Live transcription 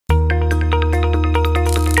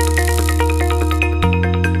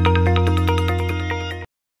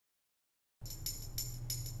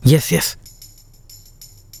Yes.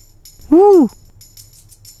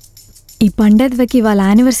 ఈ పండగకి వాళ్ళ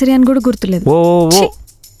యానివర్సరీ అని కూడా గుర్తులేదు.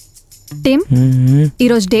 టిమ్,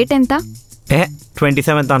 ఈరోజు డేట్ ఎంత?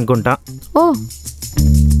 27th అనుకుంటా. ఓ,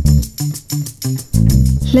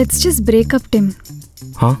 లెట్స్ జస్ట్ బ్రేకప్ టిమ్.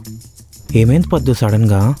 ఏమైంది పద్దు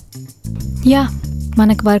సడన్గా? యా,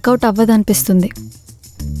 మనకు వర్కౌట్ అవ్వదు అనిపిస్తుంది.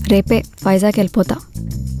 రేపే వైజాగ్ వెళ్ళిపోతా.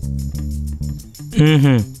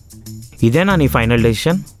 ఇదేనా నీ final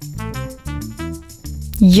decision?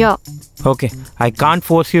 Yeah. Okay, I can't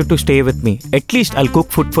force you to stay with me. At least I'll cook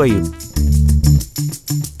food for you.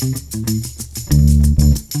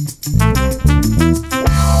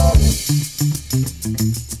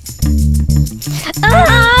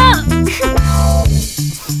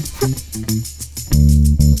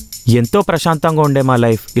 ఎంతో ప్రశాంతంగా ఉండే మా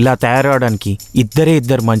లైఫ్ ఇలా తయారవడానికి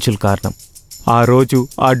ఇద్దరు మనుషులు కారణం. ఆ రోజు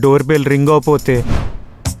ఆ డోర్ బెల్ రింగ్ అవపోతే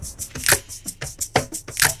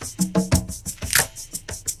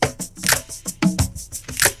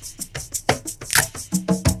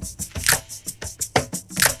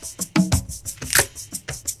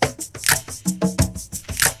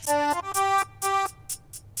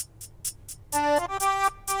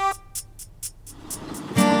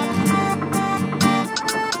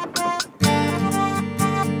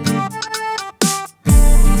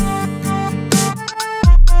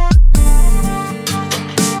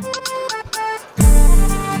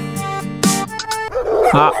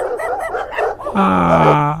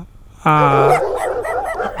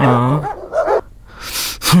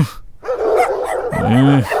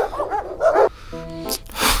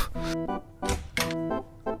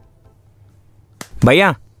భయ్యా,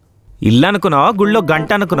 ఇల్లు అనుకున్నావా గుళ్ళో గంట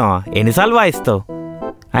అనుకున్నావా? ఎన్నిసార్లు వాయిస్తావు?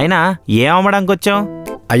 అయినా ఏం అమ్మడానికి వచ్చావు?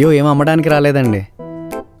 అయ్యో, ఏం అమ్మడానికి రాలేదండి,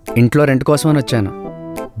 ఇంట్లో రెంట్ కోసమని వచ్చాను.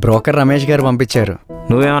 బ్రోకర్ రమేష్ గారు పంపించారు.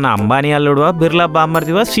 నువ్వేమన్నా అంబానీ అల్లుడువా, బిర్లా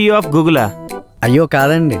బామ్మర్దివా, CEO ఆఫ్ గూగులా? అయ్యో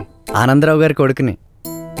కాదండి, ఆనందరావు గారి కొడుకుని.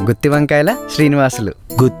 గుత్తి వంకాయల శ్రీనివాసులు.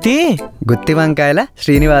 గుత్తి వంకాయల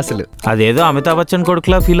శ్రీనివాసులు. అదేదో అమితాబ్ బచ్చన్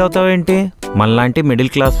కొడుకులా ఫీల్ అవుతావేంటి? మనలాంటి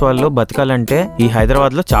మిడిల్ క్లాస్ వాళ్ళు బతకాలంటే ఈ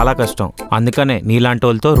హైదరాబాద్లో చాలా కష్టం. అందుకనే నీలాంటి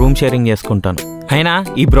వాళ్ళతో రూమ్ షేరింగ్ చేసుకుంటాను. అయినా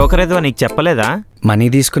ఈ బ్రోకర్ ఏదో నీకు చెప్పలేదా? మనీ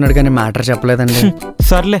తీసుకున్నాడు కానీ మ్యాటర్ చెప్పలేదండి.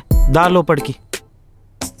 సర్లే, దా లోపలికి.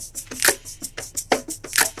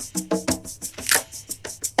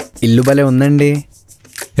 ఇల్లు భలే ఉందండి.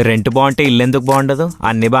 రెంట్ బాగుంటే ఇల్లు ఎందుకు బాగుండదు?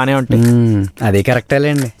 అన్ని బాగానే ఉంటాయి. అదే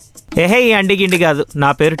కరెక్టేలేండి. ఏహే, ఈ అండిగిండి కాదు. నా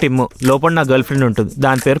పేరు టిమ్ము. లోపల నా గర్ల్ ఫ్రెండ్ ఉంటుంది,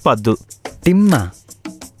 దాని పేరు పద్దు. టిమ్మా?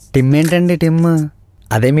 టిమ్ ఏంటండి టిమ్?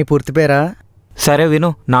 అదే మీ పూర్తి పేరా? సరే విను.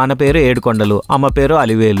 నాన్న పేరు ఏడుకొండలు, అమ్మ పేరు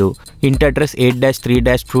అలివేలు. ఇంటి address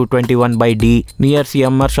 8-3-221/D near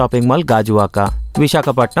CMR shopping mall, Gajuwaka,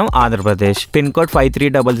 Visakhapatnam, Andhra Pradesh. Pin code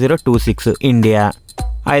 530026, India.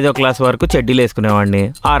 5వ క్లాస్ వరకు చెడ్డీలు వేసుకునేవాడిని.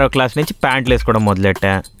 6వ క్లాస్ నుంచి ప్యాంట్లు వేసుకోవడం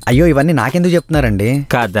మొదలెట్టా. అయ్యో, ఇవన్నీ నాకెందుకు చెప్తున్నారండి?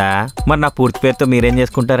 కదా, మరి నా పూర్తి పేరుతో మీరేం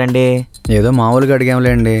చేసుకుంటారండి? ఏదో మామూలుగా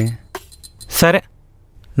అడిగాంలేండి. సరే,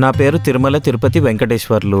 నా పేరు తిరుమల తిరుపతి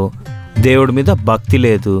వెంకటేశ్వర్లు. దేవుడి మీద భక్తి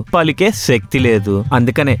లేదు, పలికే శక్తి లేదు.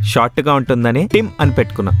 అందుకనే షార్ట్గా ఉంటుందని టిమ్ అని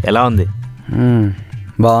పెట్టుకున్నా. ఎలా ఉంది?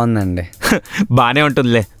 బాగుందండి. బానే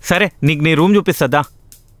ఉంటుందిలే. సరే, నీకు నీ రూమ్ చూపిస్తుందా?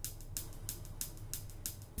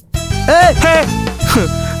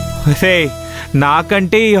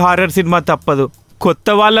 నాకంటే ఈ హారర్ సినిమా తప్పదు, కొత్త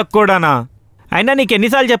వాళ్ళకు కూడానా? అయినా నీకు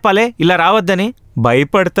ఎన్నిసార్లు చెప్పాలి ఇలా రావద్దని?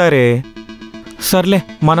 భయపడతారే. సర్లే,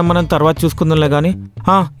 మనం తర్వాత చూసుకుందాంలే కానీ.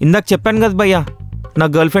 ఇందాక చెప్పాను కదా భయ్యా, నా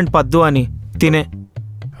గర్ల్ ఫ్రెండ్ పద్దు అని. తినే.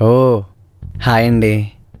 ఓ హాయ్ అండి.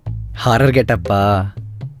 హారర్ గెటప్పా?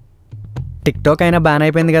 టిక్టాక్ అయినా బ్యాన్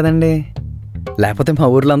అయిపోయింది కదండి, లేకపోతే మా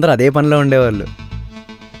ఊర్లో అందరూ అదే పనిలో ఉండేవాళ్ళు.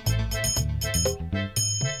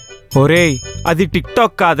 ఒరేయ్, అది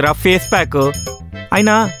టిక్టాక్ కాదురా, ఫేస్ ప్యాక్.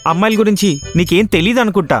 అయినా అమ్మాయిల గురించి నీకేం తెలీదు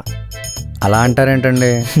అనుకుంటా. అలా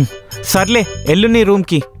అంటారేంటండి? సర్లే, ఎల్లు నీ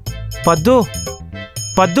రూమ్కి. పద్దు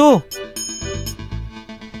పద్దు.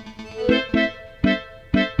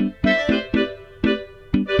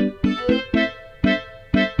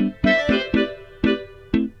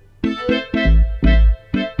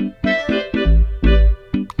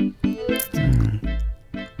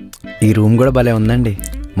 ఈ రూమ్ కూడా భలే ఉందండి.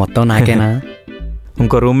 మొత్తం నాకేనా?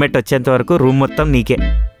 ఇంకో రూమ్మేట్ వచ్చేంత వరకు రూమ్ మొత్తం నీకే.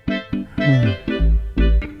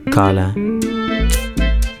 కాలా?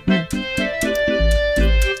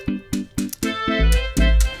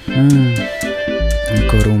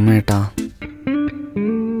 ఇంకో రూమ్మేటా?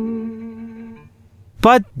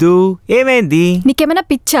 పద్దు, ఏమైంది? నీకేమైనా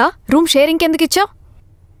పిచ్చా? రూమ్ షేరింగ్ ఎందుకు ఇచ్చావు?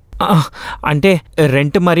 అంటే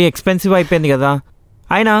రెంట్ మరీ ఎక్స్పెన్సివ్ అయిపోయింది కదా.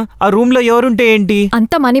 అయినా ఆ రూమ్లో ఎవరుంటే ఏంటి?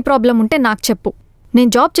 అంత మనీ ప్రాబ్లం ఉంటే నాకు చెప్పు, నేను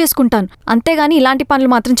జాబ్ చేసుకుంటాను. అంతేగాని ఇలాంటి పనులు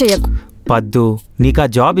మాత్రం చెయ్యకు. పద్దు, నీకు ఆ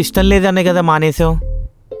జాబ్ ఇష్టం లేదనే కదా మానేసావు.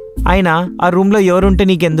 అయినా ఆ రూమ్లో ఎవరుంటే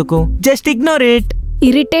నీకెందుకు? Just ignore it.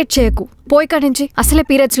 ఇరిటేట్ చేయకు, పోయి కాడి నుంచి. అసలే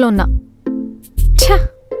పీరియడ్స్లో ఉన్నా. ఛా,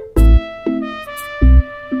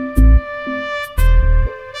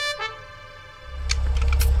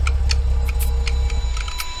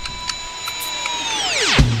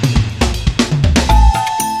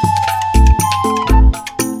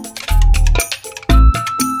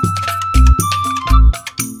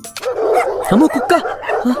 అమ్మో కుక్క.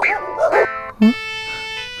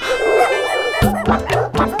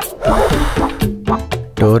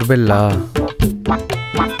 Door Bella?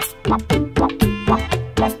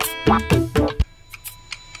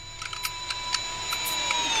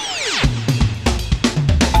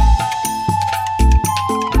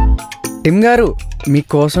 టిమ్ గారు,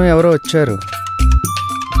 మీకోసం ఎవరో వచ్చారు.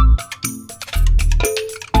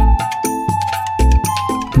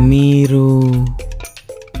 మీరు?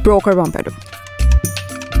 బ్రోకర్ పంపాడు.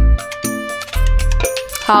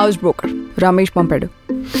 హౌస్ బ్రోకర్ రమేష్ పంపాడు.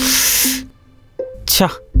 ఛా,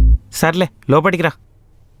 సర్లే లోపలికి రా.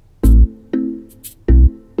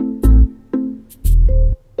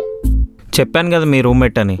 చెప్పాను కదా మీ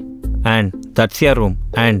రూమ్మేట్ అని. And that's your room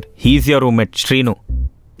and he's your roommate Srinu.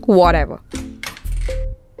 Whatever.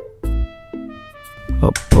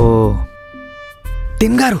 అప్పో.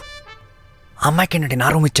 టిమ్ గారు, అమ్మాయికి ఏంటంటే నా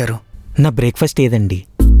రూమ్ ఇచ్చారు? నా బ్రేక్ఫాస్ట్ ఏదండి?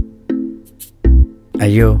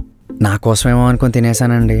 అయ్యో, నా కోసమేమో అనుకుని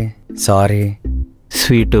తినేసానండి, సారీ.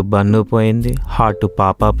 స్వీట్ బన్ను పోయింది, హాట్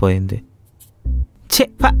పాపా పోయింది.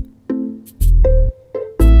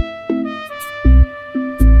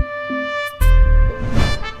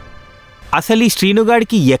 అసలు ఈ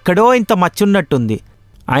శ్రీనుగాడికి ఎక్కడో ఇంత మచ్చున్నట్టుంది.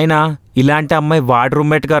 అయినా ఇలాంటి అమ్మాయి వాడు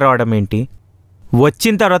రూమ్మేట్గా రావడం ఏంటి?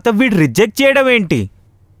 వచ్చిన తర్వాత వీడు రిజెక్ట్ చేయడం ఏంటి?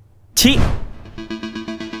 ఛీ.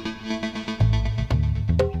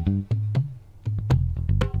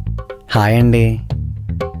 హాయ్ అండి.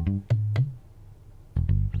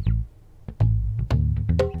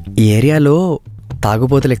 ఈ ఏరియాలో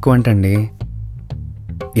తాగుబోతులు ఎక్కువ అంటండి.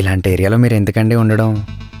 ఇలాంటి ఏరియాలో మీరు ఎందుకండి ఉండడం?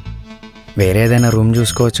 వేరే ఏదైనా room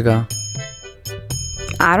చూసుకోవచ్చుగా.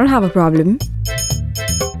 I don't have a problem.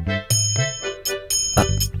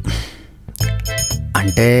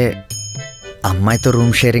 అంటే అమ్మాయితో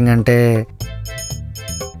రూమ్ షేరింగ్ అంటే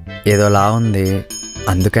ఏదోలా ఉంది,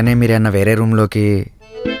 అందుకనే మీరేమన్నా వేరే రూమ్లోకి.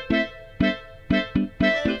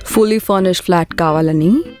 ఫుల్లీ ఫర్నిష్డ్ ఫ్లాట్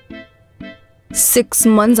కావాలని 6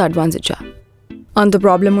 months అడ్వాన్స్ ఇచ్చా. అంత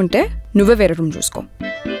ప్రాబ్లం ఉంటే నువ్వే వేరే రూమ్ చూసుకో.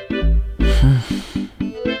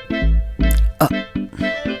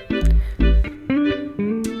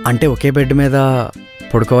 అంటే ఒకే బెడ్ మీద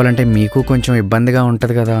పడుకోవాలంటే మీకు కొంచెం ఇబ్బందిగా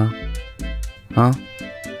ఉంటుంది కదా.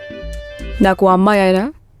 నాకు అమ్మాయి అయినా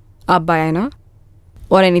అబ్బాయి అయినా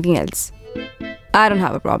or anything else, I don't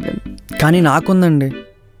have a problem. కానీ నాకుందండి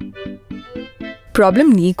ప్రాబ్లం.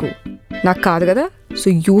 నీకు, నాకు కాదు కదా. So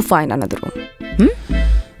you find another room.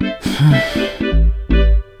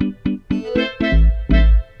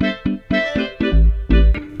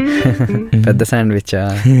 పెద్ద శాండ్విచా?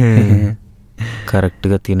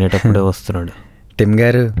 కరెక్ట్గా తినేటప్పుడే వస్తున్నాడు. టిమ్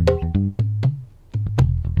గారు,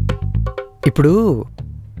 ఇప్పుడు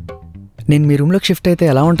నేను మీ రూమ్లోకి షిఫ్ట్ అయితే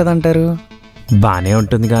ఎలా ఉంటుంది అంటారు? బాగానే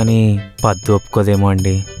ఉంటుంది కానీ పద్దు ఒప్పుకోదేమో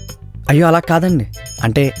అండి. అయ్యో అలా కాదండి,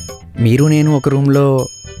 అంటే మీరు నేను ఒక రూమ్లో,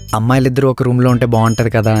 అమ్మాయిలిద్దరూ ఒక రూమ్లో ఉంటే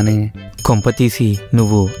బాగుంటుంది కదా అని. కొంప తీసి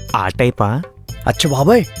నువ్వు ఆ టైపా? అచ్చ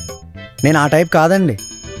బాబోయ్, నేను ఆ టైప్ కాదండి.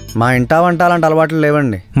 మా ఇంటా వంట అలాంటి అలవాట్లు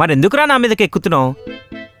లేవండి. మరెందుకురా నా మీదకి ఎక్కుతున్నావు?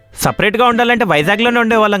 సపరేట్గా ఉండాలంటే వైజాగ్లోనే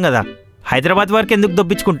ఉండేవాళ్ళం కదా. హైదరాబాద్ వరకు ఎందుకు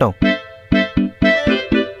దొబ్బించుకుంటాం?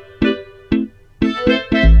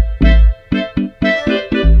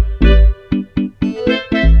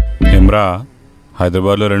 ఏమ్రా,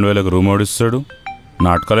 హైదరాబాద్లో 2000కి రూమ్ ఓడిస్తాడు.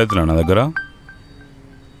 నాటకాలు అవుతున్నా నా దగ్గర.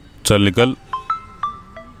 చల్లికల్.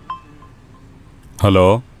 హలో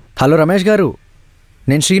హలో రమేష్ గారు,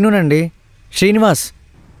 నేను శ్రీనునండి, శ్రీనివాస్.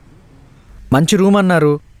 మంచి రూమ్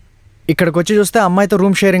అన్నారు, ఇక్కడికి వచ్చి చూస్తే అమ్మాయితో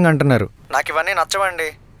రూమ్ షేరింగ్ అంటున్నారు. నాకు ఇవన్నీ నచ్చవండి,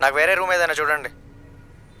 నాకు వేరే రూమ్ ఏదైనా చూడండి.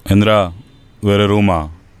 ఏంద్రా వేరే రూమా?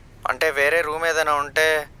 అంటే వేరే రూమ్ ఏదైనా ఉంటే.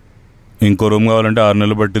 ఇంకో రూమ్ కావాలంటే 6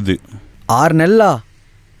 నెలలు పట్టిద్ది. 6 నెలలా?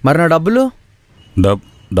 మరి నా డబ్బులు?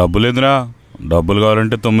 డబ్బులు ఏందిరా? డబ్బులు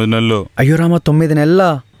కావాలంటే 9 నెలలు. అయ్యో రామా, 9 నెలలా?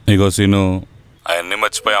 ఇగో సీను, అవన్నీ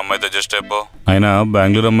మర్చిపోయి అమ్మాయితో అడ్జస్ట్ అయిపో. అయినా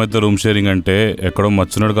బెంగళూరు అమ్మాయితో రూమ్ షేరింగ్ అంటే ఎక్కడో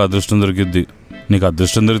మచ్చునడికి అదృష్టం దొరికిద్ది. నీకు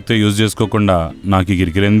అదృష్టం దొరికితే యూజ్ చేసుకోకుండా నాకు ఈ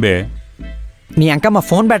గిరికిరేంది బే. నీ అంక మా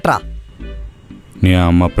ఫోన్ బెటరా? నీ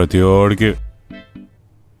అమ్మ ప్రతి ఓడికి.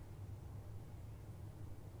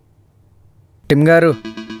 టిమ్ గారు,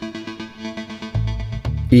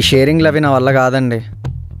 ఈ షేరింగ్లు అవి నా వల్ల కాదండి,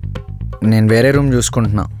 నేను వేరే రూమ్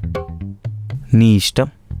చూసుకుంటున్నా. నీ ఇష్టం.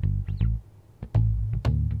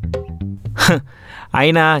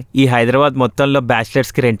 అయినా ఈ హైదరాబాద్ మొత్తంలో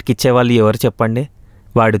బ్యాచిలర్స్కి రెంట్కి ఇచ్చేవాళ్ళు ఎవరు చెప్పండి?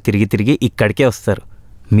 వాడు తిరిగి తిరిగి ఇక్కడికే వస్తారు.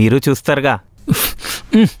 మీరు చూస్తారుగా.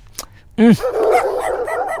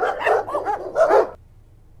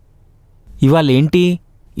 ఇవాళ ఏంటి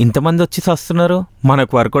ఇంతమంది వచ్చి వస్తున్నారు?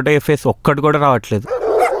 మనకు వర్కౌట్ అయ్యే ఫేస్ ఒక్కటి కూడా రావట్లేదు.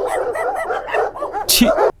 ఛీ,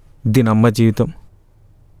 దీనమ్మ జీవితం.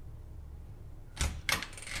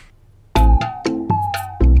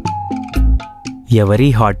 ఎవరి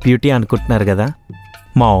హాట్ బ్యూటీ అనుకుంటున్నారు కదా,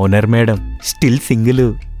 మా ఓనర్ మేడం. Still single.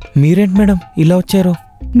 మీరేంటి మేడం ఇలా వచ్చారు?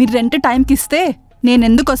 మీరు రెంట్ టైంకి ఇస్తే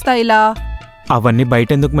నేనెందుకు వస్తా ఇలా? అవన్నీ బయట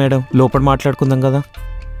ఎందుకు మేడం, లోపల మాట్లాడుకుందాం కదా.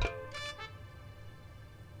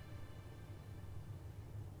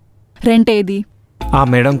 రెంట్ ఏది? ఆ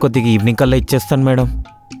మేడం కొద్దిగా ఈవినింగ్ కల్లా ఇచ్చేస్తాను మేడం.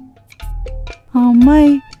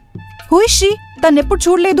 అమ్మాయి హూషి, తను ఎప్పుడు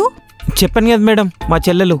చూడలేదు. చెప్పాను కదా మేడం, మా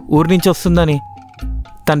చెల్లెలు ఊరి నుంచి వస్తుందని.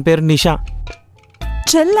 తన పేరు నిషా.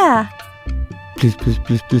 చెల్లా? Please please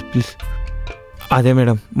please please please. అదే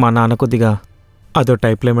మేడం, మా నాన్న కొద్దిగా అదో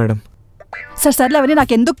టైప్లే మేడం. సర్లే అవన్నీ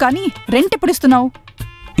నాకెందుకు, కానీ రెంట్ ఎప్పుడు ఇస్తున్నావు?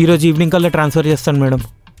 ఈరోజు ఈవినింగ్ కల్లా ట్రాన్స్ఫర్ చేస్తాను మేడం.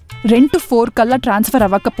 రెంట్ 4 కల్లా ట్రాన్స్ఫర్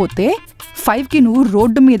అవ్వకపోతే 5కి నువ్వు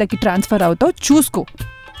రోడ్డు మీదకి ట్రాన్స్ఫర్ అవుతావు, చూసుకో.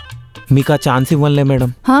 మీకు ఆ ఛాన్స్ ఇవ్వలే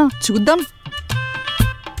మేడం. చూద్దాం.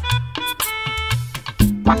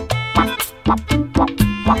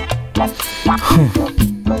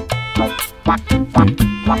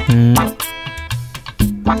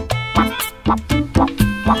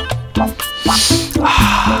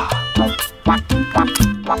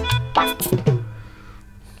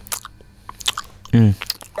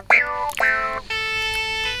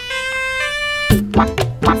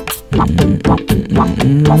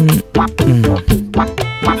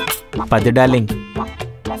 పది డార్లింగ్.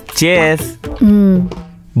 చేస్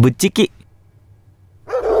బుచ్చికి.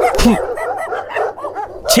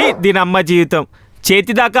 ఛీ, దీనమ్మ జీవితం.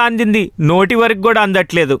 చేతి దాకా అందింది, నోటి వరకు కూడా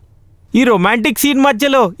అందట్లేదు. ఈ రొమాంటిక్ సీన్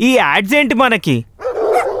మధ్యలో ఈ యాడ్స్ ఏంటి మనకి?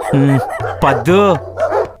 పద్దు,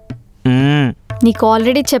 నీకు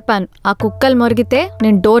ఆల్రెడీ చెప్పాను, ఆ కుక్కలు మొరిగితే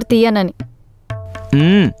నేను డోర్ తీయనని.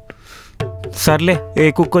 సర్లే, ఏ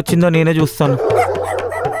కుక్క వచ్చిందో నేనే చూస్తాను.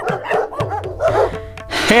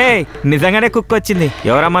 హే, నిజంగానే కుక్క వచ్చింది.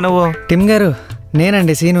 ఎవరమ్మా నువ్వు? టిమ్ గారు,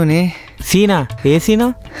 నేనండి సీనుని. సీనా? ఏ సీను?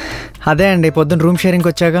 అదే అండి, పొద్దున్న రూమ్ షేరింగ్కి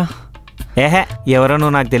వచ్చాగా. ఏహే, ఎవరో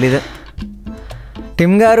నువ్వు నాకు తెలీదు.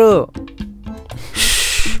 టిమ్ గారు.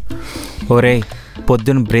 ఒరే,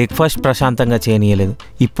 పొద్దున్న బ్రేక్ఫాస్ట్ ప్రశాంతంగా చేయనీయలేదు,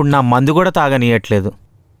 ఇప్పుడు నా మందు కూడా తాగనీయట్లేదు.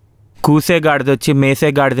 కూసే గాడిదొచ్చి మేసే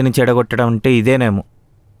గాడిదని చెడగొట్టడం అంటే ఇదేనేమో.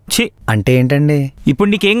 ఛీ, అంటే ఏంటండి? ఇప్పుడు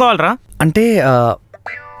నీకేం కావాలరా? అంటే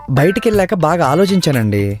బయటికి వెళ్ళాక బాగా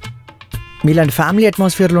ఆలోచించానండి. మీలాంటి ఫ్యామిలీ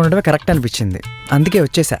అట్మాస్ఫియర్లో ఉండడమే కరెక్ట్ అనిపించింది, అందుకే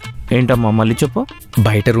వచ్చేసా. ఏంటమ్మా మళ్ళీ చెప్పు.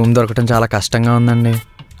 బయట రూమ్ దొరకటం చాలా కష్టంగా ఉందండి.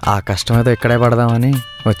 ఆ కష్టం అయితే ఇక్కడే పడదామని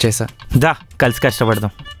వచ్చేసా. దా, కలిసి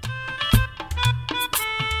కష్టపడదాం.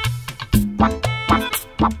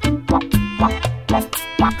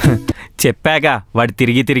 చెప్పాగా వాడు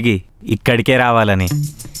తిరిగి తిరిగి ఇక్కడికే రావాలని.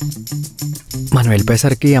 మనం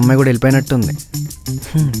వెళ్ళిపోయేసరికి ఈ అమ్మాయి కూడా వెళ్ళిపోయినట్టుంది.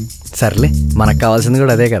 సర్లే, మనకు కావాల్సింది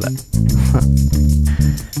కూడా అదే కదా.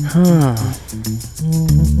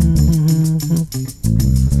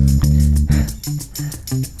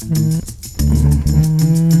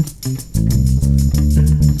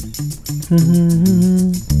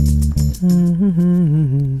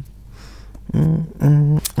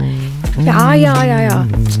 Yeah.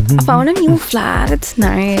 I found a new flat. It's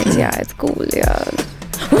nice. Yeah, it's cool. Yeah.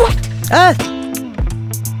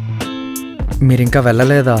 మీరు ఇంకా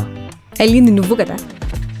వెళ్ళలేదా? వెళ్ళింది నువ్వు కదా.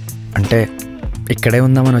 అంటే ఇక్కడే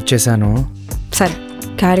ఉందామని వచ్చేసాను. సరే,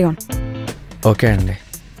 క్యారీ ఆన్. ఓకే అండి.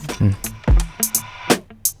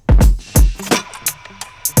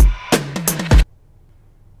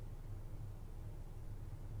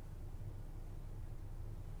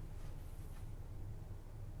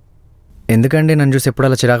 ఎందుకండి నన్ను చూసి ఎప్పుడు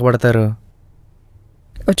అలా చిరాకు పడతారు?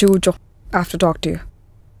 వచ్చి కూర్చో. After talk to you.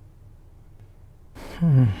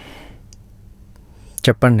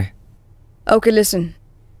 చెప్పండి. ఓకే లిసన్,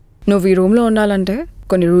 నువ్వు ఈ రూమ్లో ఉండాలంటే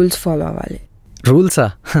కొన్ని రూల్స్ ఫాలో అవ్వాలి. రూల్సా?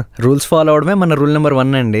 రూల్స్ ఫాలో అవడమే మన రూల్ నెంబర్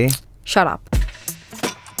 1 అండి. Shut up.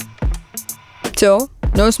 So,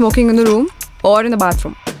 no smoking in the room or in the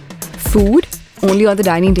bathroom. Food only on the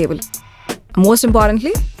dining table. Most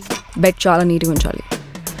importantly, bed చాలా నీట్గా ఉంచాలి.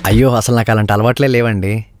 అయ్యో, అసలు నాకు అలాంటి అలవాట్లే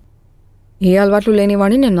లేవండి. ఏ అలవాట్లు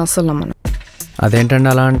లేనివాడిని నేను అస్సలు నమ్మను. అదేంటండి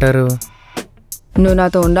అలా అంటారు? నువ్వు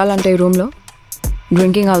నాతో ఉండాలంటే ఈ రూమ్లో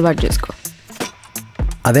డ్రింకింగ్ అలవాటు చేసుకో.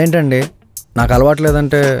 అదేంటండి, నాకు అలవాటు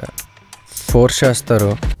లేదంటే ఫోర్స్ చేస్తారు.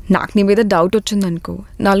 నాకు నీ మీద డౌట్ వచ్చిందనుకో,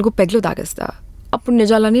 4 పెగ్లు తాగేస్తా. అప్పుడు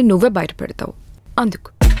నిజాలని నువ్వే బయట పెడతావు. అందుకు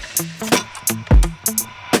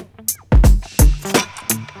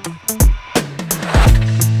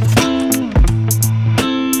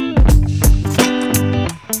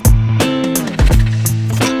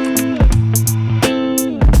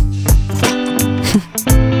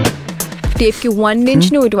టేప్కి 1 ఇంచ్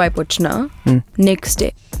నువ్వు ఇటువైపు వచ్చినా నెక్స్ట్ డే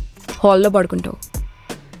హాల్లో పడుకుంటావు.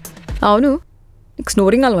 అవును, నీకు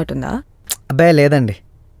స్నోరింగ్ అలవాటు ఉందా? అబ్బాయి లేదండి,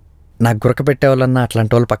 నాకు గురక పెట్టేవాళ్ళన్నా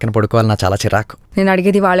అట్లాంటి వాళ్ళు పక్కన పడుకోవాలన్నా చాలా చిరాకు. నేను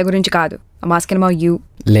అడిగేది వాళ్ళ గురించి కాదు. మాస్కెన్ మా యూ.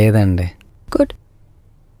 లేదండి. గుడ్,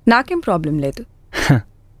 నాకేం ప్రాబ్లం లేదు.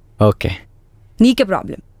 ఓకే, నీకే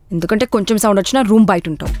ప్రాబ్లం, ఎందుకంటే కొంచెం సౌండ్ వచ్చినా రూమ్ బయట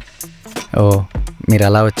ఉంటావు. ఓ, మీరు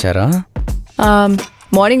అలా వచ్చారా?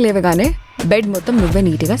 మార్నింగ్ లేవగానే బెడ్ మొత్తం నువ్వే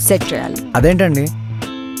నీట్గా సెట్ చేయాలి. అదేంటండి,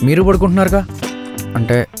 మీరు పడుకుంటున్నారుగా,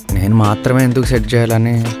 అంటే నేను మాత్రమే ఎందుకు సెట్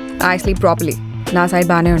చేయాలని? ఐ స్లీప్ ప్రాపర్లీ, నా సైడ్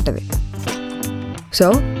బాగానే ఉంటుంది. సో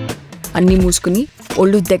అన్నీ మూసుకుని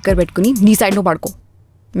ఒళ్ళు దగ్గర పెట్టుకుని నీ సైడ్ నువ్వు పడుకో.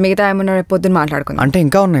 మిగతా ఏమన్నా రేపు పొద్దున్న మాట్లాడుకుందాం. అంటే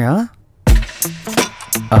ఇంకా ఉన్నాయా?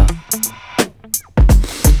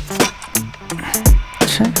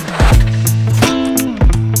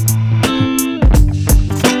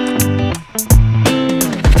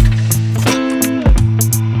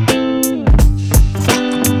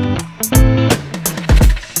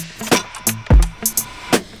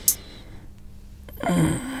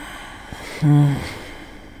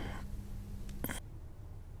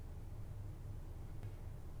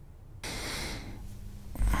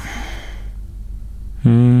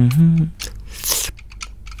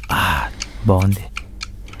 బాగుంది.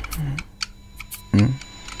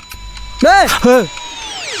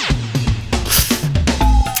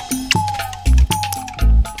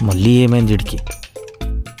 మళ్ళీ ఏమైంది జిడికి?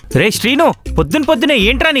 రే శ్రీను, పొద్దునే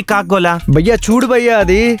ఏంట్రా నీ కాగ్గోలా? భయ్యా చూడు భయ్యా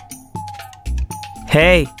అది. హే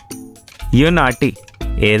యూ నాటి,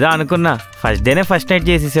 ఏదో అనుకున్నా, ఫస్ట్ డేనే ఫస్ట్ నైట్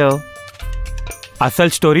చేసేసావు.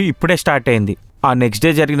 అసలు స్టోరీ ఇప్పుడే స్టార్ట్ అయింది. ఆ నెక్స్ట్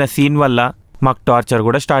డే జరిగిన సీన్ వల్ల మాకు టార్చర్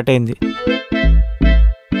కూడా స్టార్ట్ అయింది.